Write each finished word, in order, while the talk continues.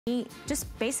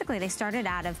just basically they started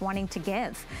out of wanting to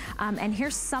give. And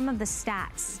here's some of the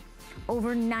stats.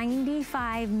 Over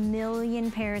 95 million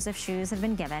pairs of shoes have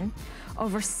been given.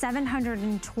 Over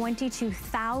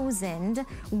 722,000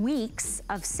 weeks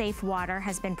of safe water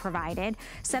has been provided.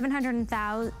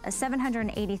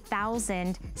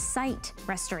 780,000 site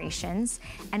restorations,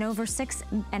 and over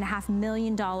 $6.5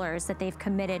 million that they've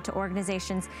committed to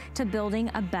organizations to building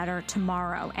a better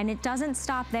tomorrow. And it doesn't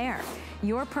stop there.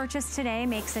 Your purchase today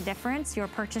makes a difference. Your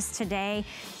purchase today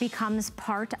becomes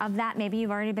part of that. Maybe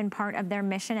you've already been part of their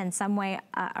mission in some way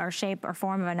or shape or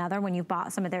form of another when you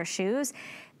bought some of their shoes.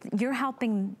 You're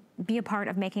helping be a part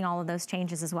of making all of those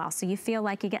changes as well. So you feel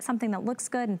like you get something that looks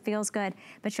good and feels good,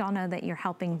 but you all know that you're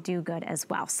helping do good as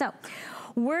well. So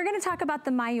we're gonna talk about the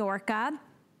Majorca.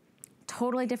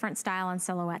 Totally different style and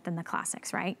silhouette than the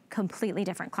Classics, right? Completely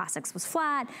different. Classics was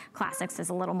flat, Classics is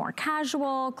a little more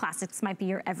casual, Classics might be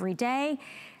your everyday.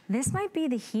 This might be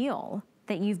the heel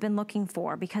that you've been looking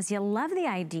for because you love the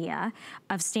idea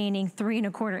of standing 3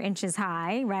 1/4 inches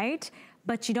high, right?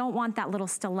 But you don't want that little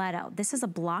stiletto. This is a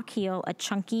block heel, a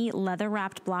chunky leather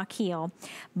wrapped block heel,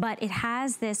 but it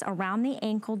has this around the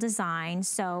ankle design.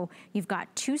 So you've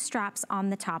got 2 straps on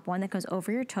the top, one that goes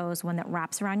over your toes, one that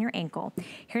wraps around your ankle.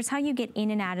 Here's how you get in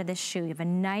and out of this shoe. You have a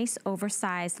nice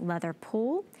oversized leather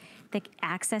pull that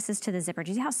accesses to the zipper.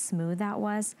 Do you see how smooth that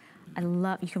was?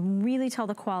 You can really tell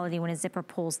the quality when a zipper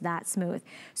pulls that smooth.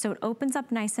 So it opens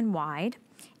up nice and wide.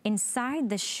 Inside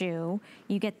the shoe,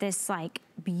 you get this like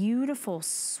beautiful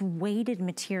suede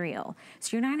material.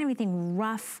 So you're not having anything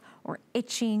rough or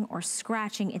itching or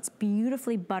scratching. It's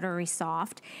beautifully buttery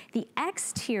soft. The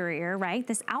exterior, right,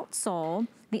 this outsole,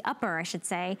 the upper, I should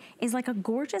say, is like a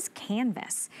gorgeous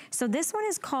canvas. So this one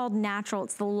is called natural.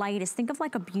 It's the lightest. Think of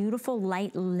like a beautiful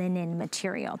light linen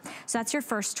material. So that's your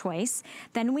first choice.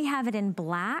 Then we have it in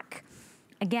black.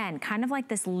 Again, kind of like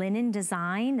this linen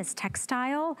design, this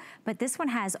textile, but this one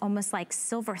has almost like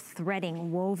silver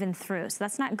threading woven through. So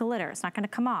that's not glitter, it's not gonna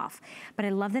come off. But I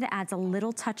love that it adds a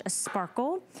little touch of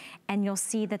sparkle, and you'll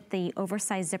see that the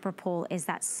oversized zipper pull is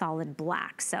that solid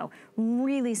black. So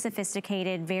really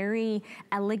sophisticated, very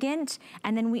elegant.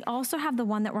 And then we also have the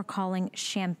one that we're calling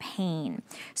champagne.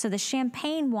 So the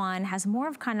champagne one has more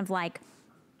of kind of like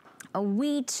a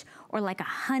wheat or like a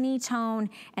honey tone,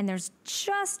 and there's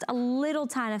just a little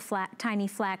tiny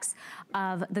flecks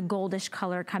of the goldish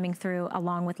color coming through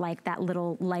along with like that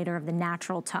little lighter of the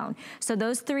natural tone. So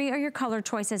those 3 are your color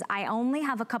choices. I only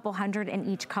have a couple hundred in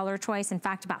each color choice. In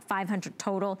fact, about 500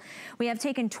 total. We have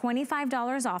taken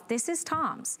 $25 off. This is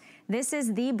TOMS. This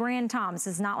is the brand TOMS.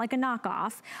 This is not like a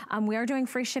knockoff. We are doing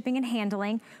free shipping and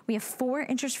handling. We have 4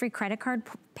 interest-free credit card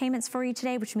payments for you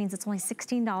today, which means it's only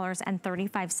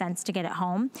 $16.35 to get it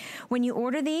home. When you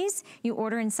order these, you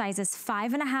order in sizes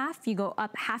 5.5. You go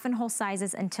up half and whole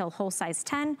sizes until whole size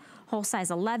 10, whole size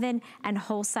 11, and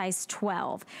whole size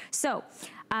 12. So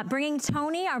bringing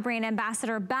Tony, our brand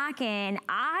ambassador, back in,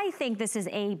 I think this is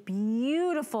a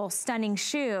beautiful, stunning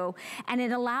shoe, and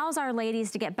it allows our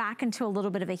ladies to get back into a little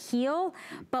bit of a heel,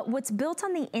 but what's built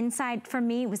on the inside for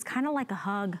me was kind of like a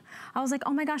hug. I was like,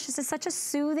 oh my gosh, this is such a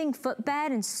soothing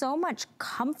footbed and so much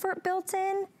comfort built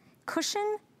in,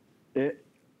 cushion.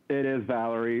 It is,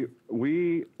 Valerie.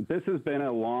 This has been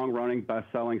a long-running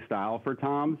best-selling style for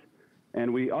TOMS,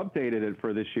 and we updated it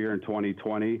for this year in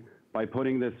 2020 by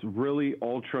putting this really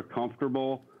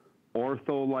ultra-comfortable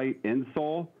OrthoLite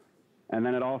insole, and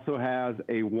then it also has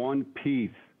a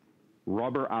one-piece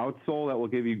rubber outsole that will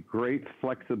give you great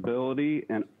flexibility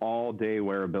and all-day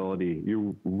wearability.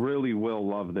 You really will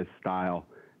love this style.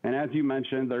 And as you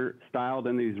mentioned, they're styled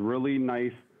in these really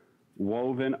nice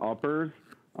woven uppers.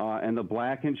 And the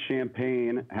black and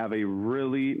champagne have a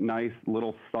really nice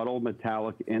little subtle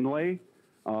metallic inlay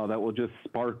that will just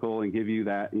sparkle and give you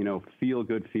that, you know,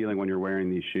 feel-good feeling when you're wearing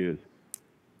these shoes.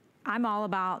 I'm all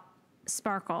about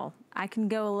sparkle. I can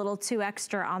go a little too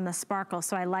extra on the sparkle,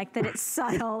 so I like that it's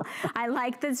subtle. I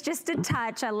like that it's just a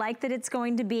touch. I like that it's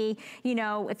going to be, you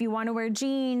know, if you want to wear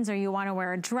jeans or you want to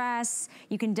wear a dress,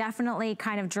 you can definitely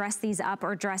kind of dress these up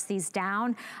or dress these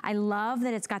down. I love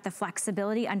that it's got the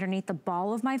flexibility underneath the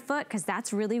ball of my foot, because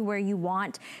that's really where you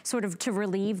want sort of to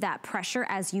relieve that pressure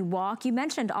as you walk. You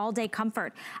mentioned all-day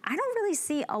comfort. I don't really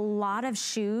see a lot of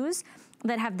shoes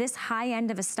that have this high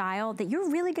end of a style that you're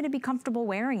really gonna be comfortable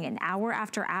wearing in hour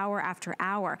after hour after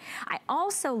hour. I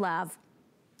also love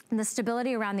the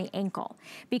stability around the ankle,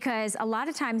 because a lot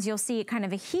of times you'll see kind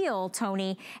of a heel,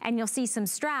 Tony, and you'll see some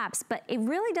straps, but it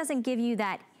really doesn't give you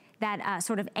that that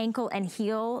sort of ankle and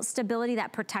heel stability,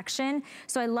 that protection.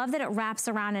 So I love that it wraps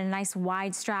around in a nice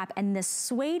wide strap, and the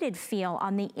suede feel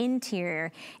on the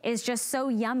interior is just so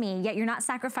yummy, yet you're not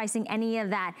sacrificing any of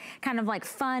that kind of like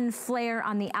fun flair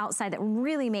on the outside that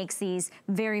really makes these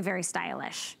very, very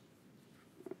stylish.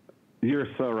 You're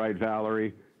so right,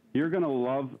 Valerie. You're gonna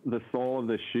love the sole of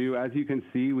the shoe. As you can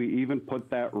see, we even put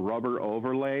that rubber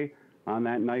overlay on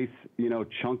that nice, you know,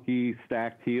 chunky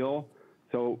stacked heel.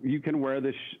 So you can wear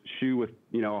this shoe with,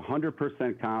 you know,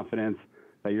 100% confidence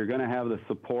that you're gonna have the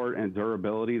support and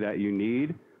durability that you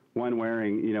need when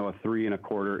wearing, you know, a 3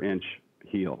 1/4 inch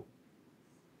heel.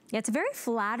 Yeah, it's a very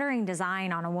flattering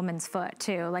design on a woman's foot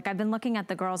too. Like I've been looking at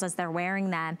the girls as they're wearing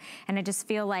them, and I just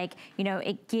feel like, you know,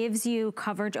 it gives you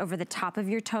coverage over the top of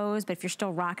your toes, but if you're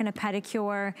still rocking a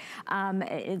pedicure,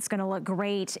 it's gonna look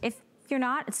great. If you're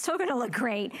not, it's still gonna look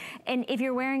great. And if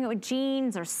you're wearing it with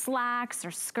jeans or slacks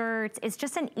or skirts, it's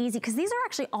just an easy, because these are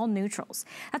actually all neutrals.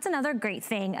 That's another great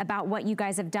thing about what you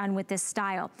guys have done with this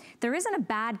style. There isn't a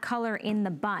bad color in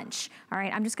the bunch. All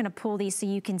right, I'm just gonna pull these so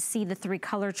you can see the 3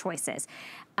 color choices.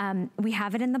 We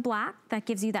have it in the black. That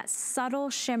gives you that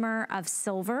subtle shimmer of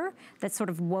silver that's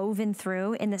sort of woven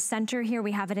through. In the center here,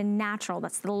 we have it in natural.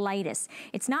 That's the lightest.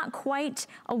 It's not quite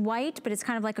a white, but it's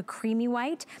kind of like a creamy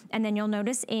white. And then you'll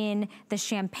notice in the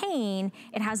champagne,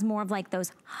 it has more of like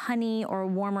those honey or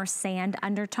warmer sand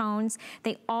undertones.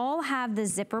 They all have the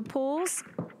zipper pulls,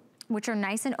 which are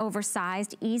nice and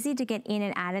oversized, easy to get in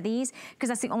and out of these, because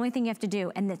that's the only thing you have to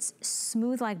do, and it's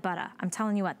smooth like butter. I'm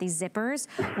telling you what, these zippers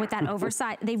with that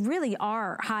oversized, they really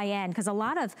are high end, because a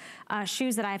lot of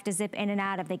shoes that I have to zip in and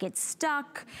out of, they get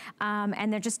stuck,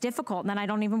 and they're just difficult, and then I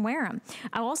don't even wear them.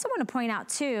 I also want to point out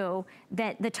too,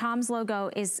 that the TOMS logo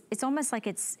is, it's almost like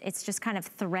it's just kind of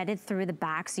threaded through the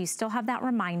back, so you still have that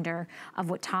reminder of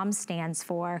what TOMS stands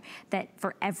for, that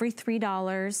for every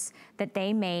 $3 that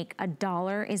they make,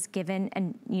 $1 is given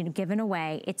and, you know, given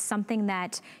away. It's something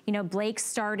that, you know, Blake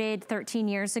started 13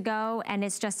 years ago, and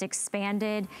it's just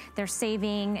expanded. They're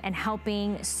saving and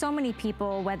helping so many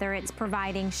people, whether it's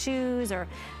providing shoes or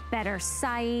better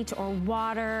sight or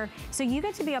water. So you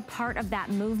get to be a part of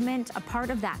that movement, a part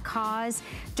of that cause,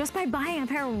 just by buying a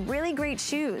pair of really great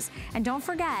shoes. And don't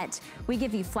forget, we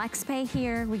give you flex pay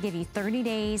here. We give you 30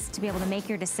 days to be able to make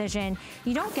your decision.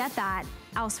 You don't get that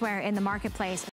elsewhere in the marketplace.